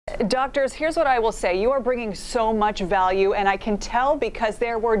Doctors, here's what I will say. You are bringing so much value, and I can tell because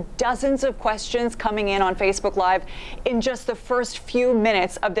there were dozens of questions coming in on Facebook Live in just the first few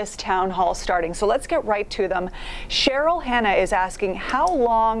minutes of this town hall starting. So let's get right to them. Cheryl Hanna is asking, how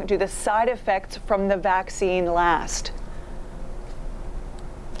long do the side effects from the vaccine last?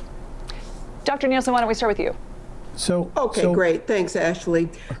 Dr. Nielsen, why don't we start with you? Okay, great. Thanks, Ashley.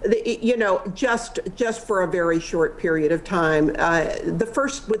 You know, just for a very short period of time,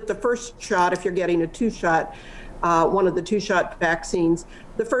 with the first shot, if you're getting a two-shot, one of the two-shot vaccines,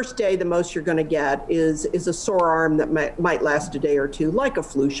 the first day, the most you're going to get is a sore arm that might last a day or two, like a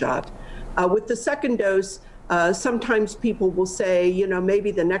flu shot. With the second dose, sometimes people will say, you know,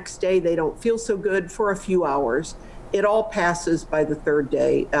 maybe the next day they don't feel so good for a few hours. It all passes by the third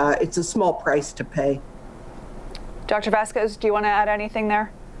day. It's a small price to pay. Dr. Vasquez, do you want to add anything there?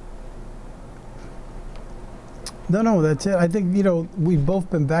 No, that's it. I think, you know, we've both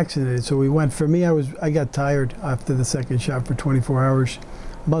been vaccinated, so we went. For me, I got tired after the second shot for 24 hours.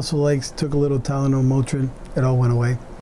 Muscle aches, took a little Tylenol, Motrin, it all went away.